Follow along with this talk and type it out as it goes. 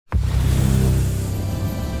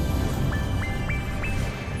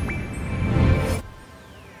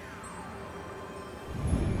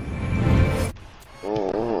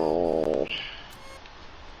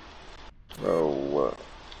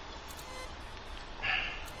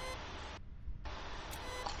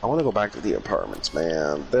I want to go back to the apartments,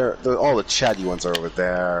 man. They're all the chatty ones are over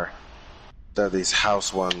there. They're these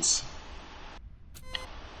house ones.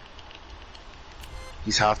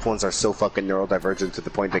 These house ones are so fucking neurodivergent to the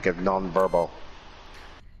point they get non-verbal.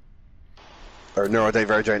 Or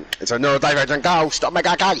neurodivergent. It's a neurodivergent ghost! Oh my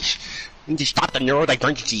god, guys! We need to stop the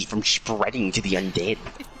neurodivergency from spreading to the undead.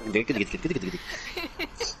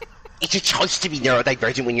 It's a choice to be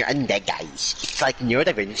neurodivergent when you're undead, guys. It's like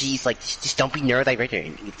neurodivergency is like, just don't be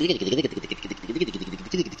neurodivergent.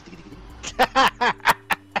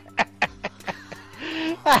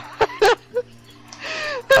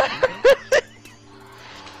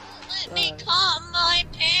 Let me calm my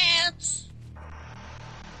pants!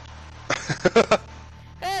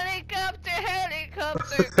 Helicopter,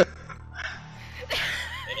 helicopter!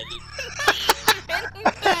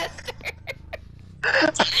 Spinning faster!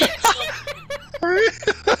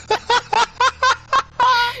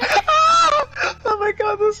 Oh my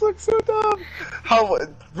god, this looks so dumb! How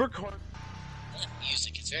record? That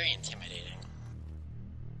music is very intimidating.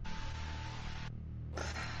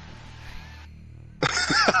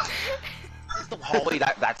 The hallway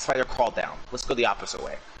that spider crawled down. Let's go the opposite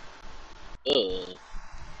way.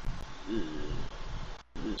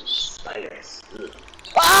 Spiders.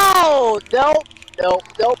 Oh no! Nope,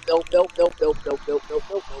 nope, nope, nope, nope, nope, nope, nope, nope,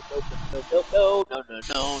 nope, nope, nope, nope, no, no, no,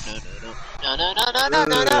 no, no, no, no,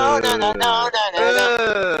 no, no, no, no, no, no,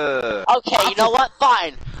 no. Okay, you know what?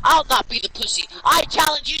 Fine. I'll not be the pussy. I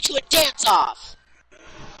challenge you to a dance-off.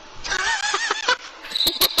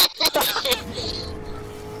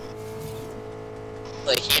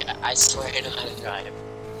 Look here, I swear I know how to drive.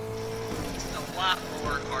 It's a lot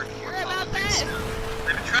more hardcore What about politics. that? I've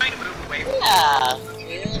been trying to move away from Yeah.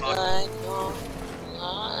 it. I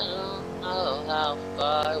don't know how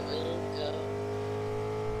far we'll go.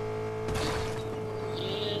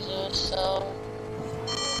 Years or so.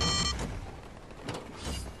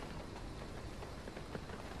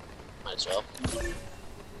 Might as well.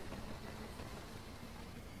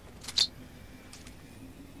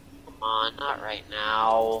 Come on, not right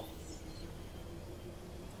now.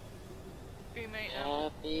 We might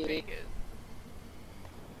not Happy. make it.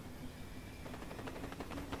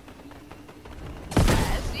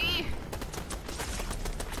 Sassy!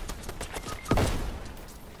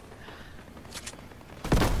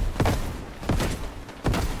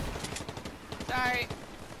 Sorry.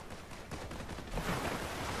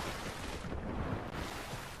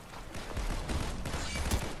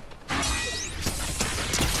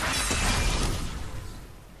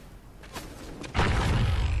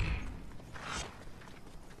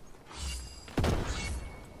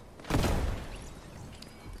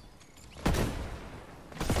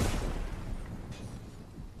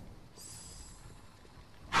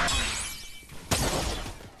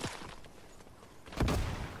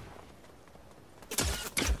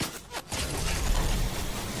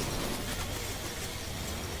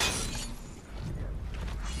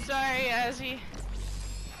 Sorry, Azzy.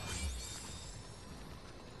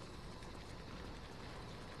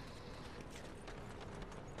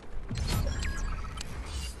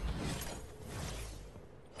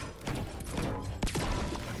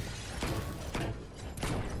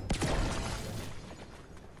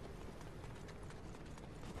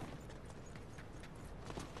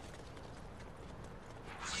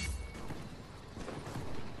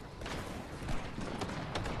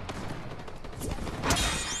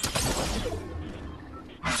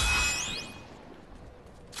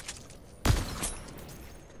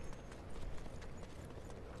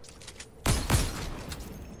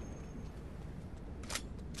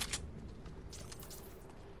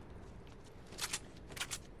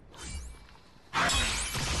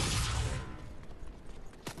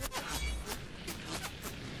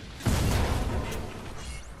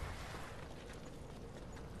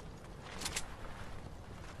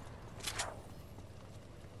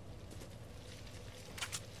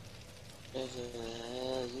 Whatever the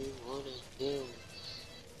hell you wanna do,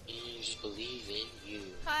 you just believe in you.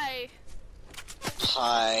 Hi.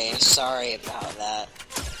 Hi, sorry about that.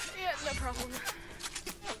 Yeah, no problem.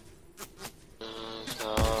 I'm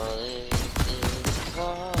calling,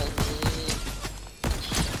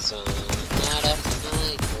 some night after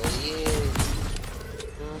night for you.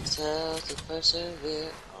 Don't tell to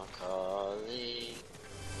persevere. I'm calling,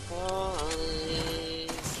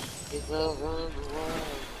 you will run the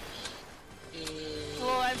world.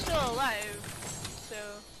 Well, I'm still alive, so...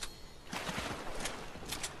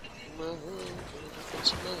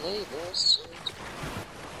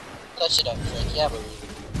 Touch it up, Click. Yeah, believe it.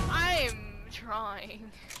 I'm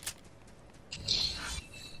trying.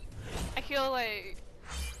 I kill like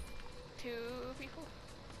 2 people.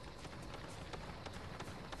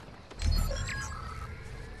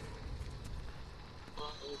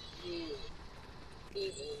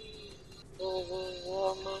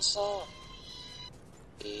 myself.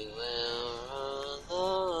 We will run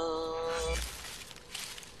alone.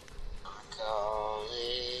 Our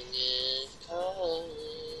calling is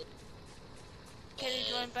calling. Can you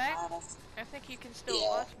join back? I think you can still Yeah.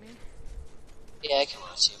 watch me. Yeah, I can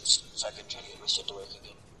watch him so I can try to get my shit to work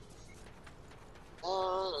again.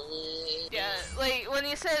 Yeah, like when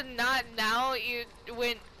you said not now, you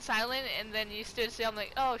went silent and then you stood still. I'm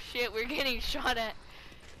like, oh shit, we're getting shot at.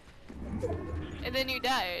 And then you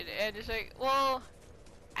died, and it's like, well,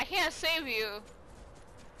 I can't save you.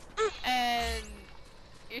 And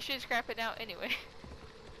you should scrap it out anyway.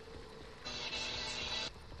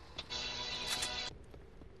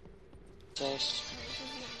 Just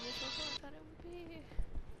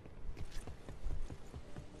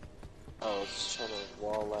oh, just trying to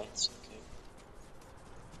wall lights. Okay.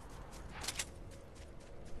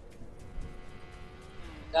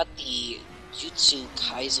 Got the Jutsu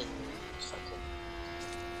Kaisen fucking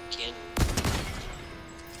cannon.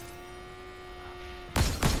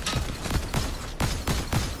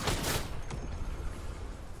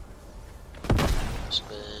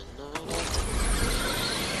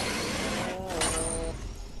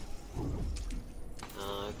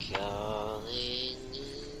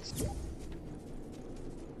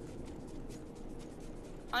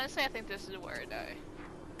 Honestly, I think this is where I die.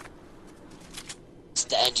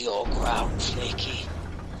 Stand your ground, Flaky.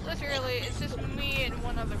 Literally, it's just me and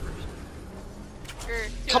one other person. Or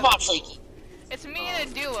two Come of on, them. Flaky. It's me and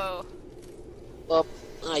a duo. Well,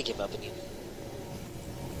 I give up on you.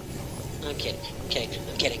 I'm kidding. I'm kidding.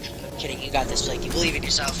 I'm kidding. I'm kidding. You got this, Flaky. Believe in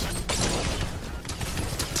yourself.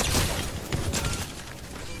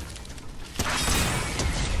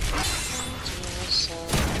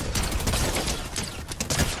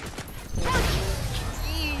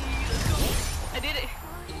 I did it.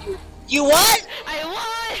 You what? I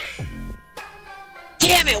won!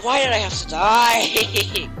 Damn it! Why did I have to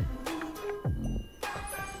die?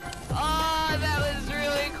 Oh, that was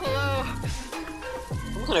really close.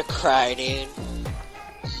 I'm gonna cry, dude.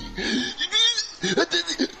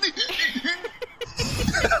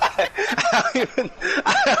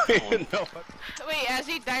 I don't even know what. Wait, as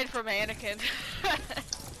he died from Anakin.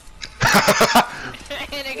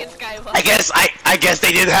 Anakin Skywalker. I guess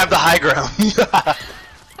they didn't have the high ground.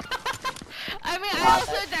 I mean, I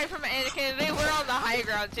also died from Anakin. They were on the high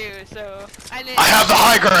ground too, so I didn't. I have the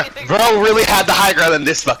high ground. Bro really had the high ground in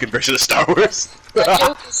this fucking version of Star Wars. That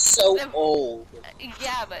joke is so old.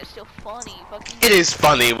 Yeah, but it's still funny. Fucking. It is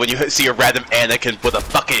funny when you see a random Anakin with a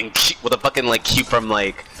fucking like cube from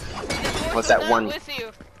like what's that one? With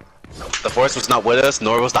you. The Force was not with us,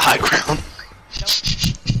 nor was the high ground. Nope.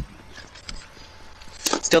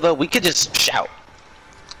 Still though, we could just shout.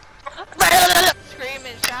 Scream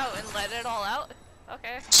and shout and let it all out.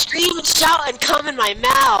 Okay. Scream and shout and come in my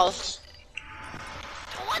mouth.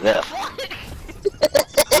 What Yeah. the fuck?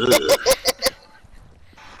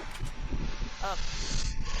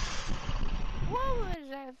 What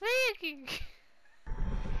was I thinking?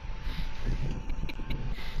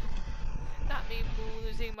 Not me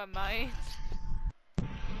losing my mind.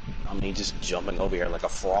 I mean, just jumping over here like a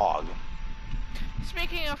frog.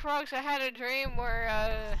 Speaking of frogs, I had a dream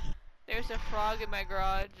where there's a frog in my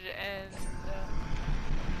garage and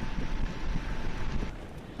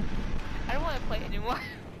I don't want to play anymore.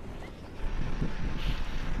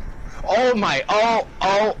 Oh my!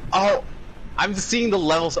 Oh! I'm seeing the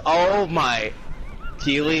levels. Oh my!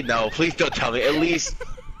 Keely, no, please don't tell me. At least.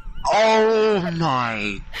 Oh my!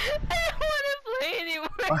 I don't want to play anymore.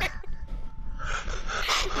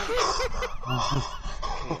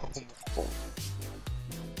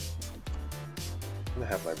 I'm gonna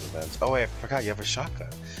have my revenge. Oh wait, I forgot you have a shotgun.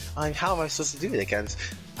 How am I supposed to do it against?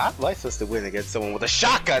 How am I supposed to win against someone with a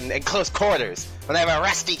shotgun in close quarters when I have a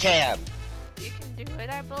rusty can? You can do it.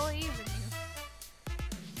 I believe in you.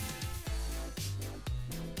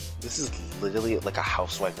 This is literally like a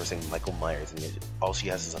housewife versus Michael Myers, and yet all she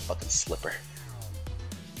has is a fucking slipper.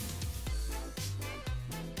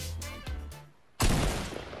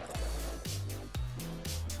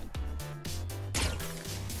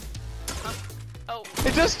 Oh.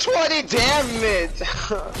 It does 20 damage!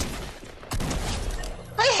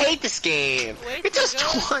 I hate this game! Wait It to does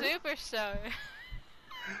go 20. Superstar.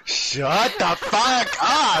 Shut the fuck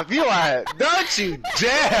up! You are. Don't you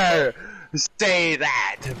dare say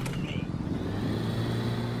that to me!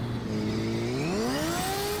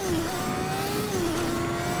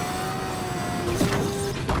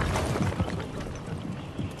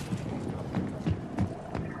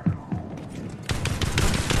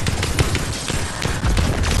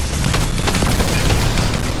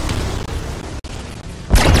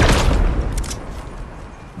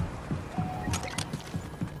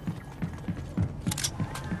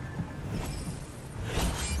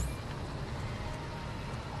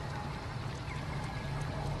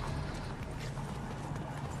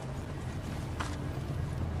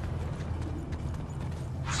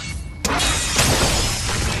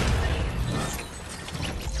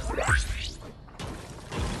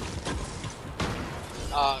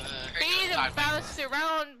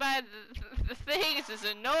 around by the things is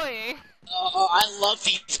annoying. Oh, I love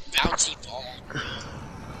these bouncy balls.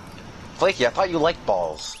 Flaky, I thought you liked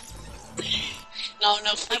balls. No,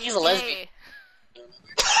 Flaky's a lesbian.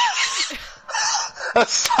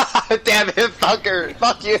 Stop, damn it, fucker!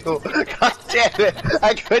 Fuck you! God damn it!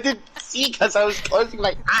 I couldn't see because I was closing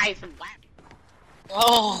my eyes and laughing.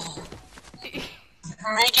 Oh,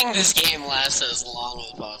 making this game last as long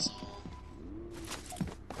as possible.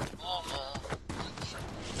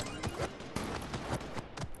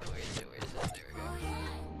 Where is it? There we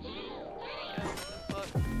go.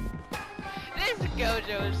 This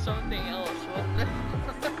Gojo is something else, wasn't it?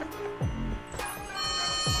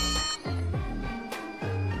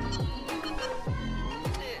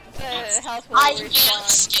 I am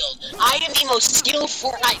skilled. I am the most skilled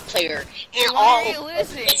Fortnite player in Why all are you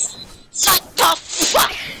losing? Shut the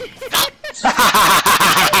fuck up!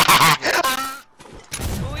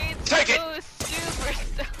 Take it! Super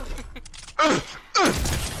stuff.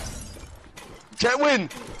 Can't win!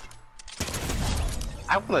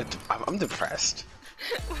 I'm depressed.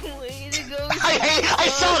 Way to go. I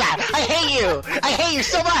saw that! I hate you! I hate you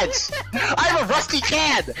so much! I have a rusty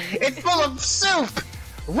can! It's full of soup!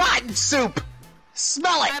 Rotten soup!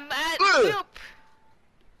 Smell it! I'm at Ugh. soup.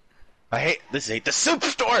 This ain't the soup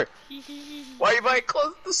store! Why am I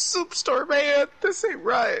close to the soup store, man? This ain't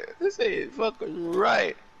right. This ain't fucking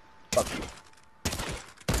right. Fuck you.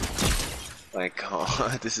 My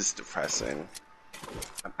god, this is depressing.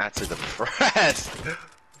 I'm actually depressed.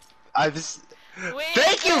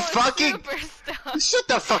 Thank you, fucking. Shut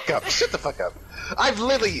the fuck up. Shut the fuck up. I've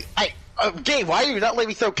literally. Gabe, why are you not letting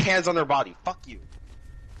me throw cans on their body? Fuck you.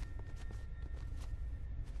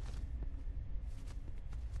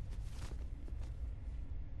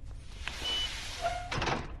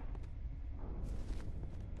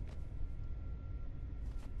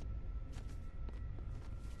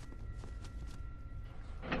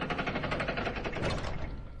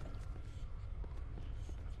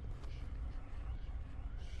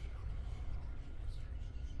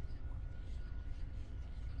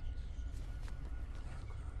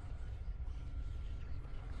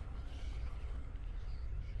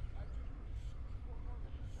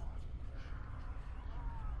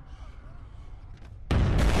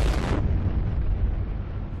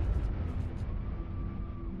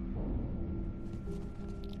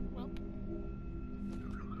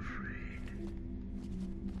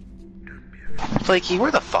 Flaky,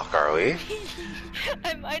 where the fuck are we?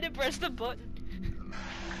 I might have pressed the button.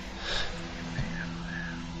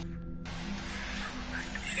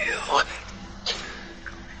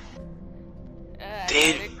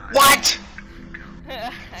 Did what?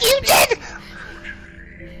 You did?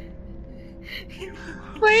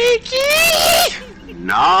 Flaky!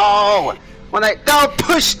 No! Don't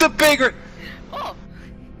push the bigger.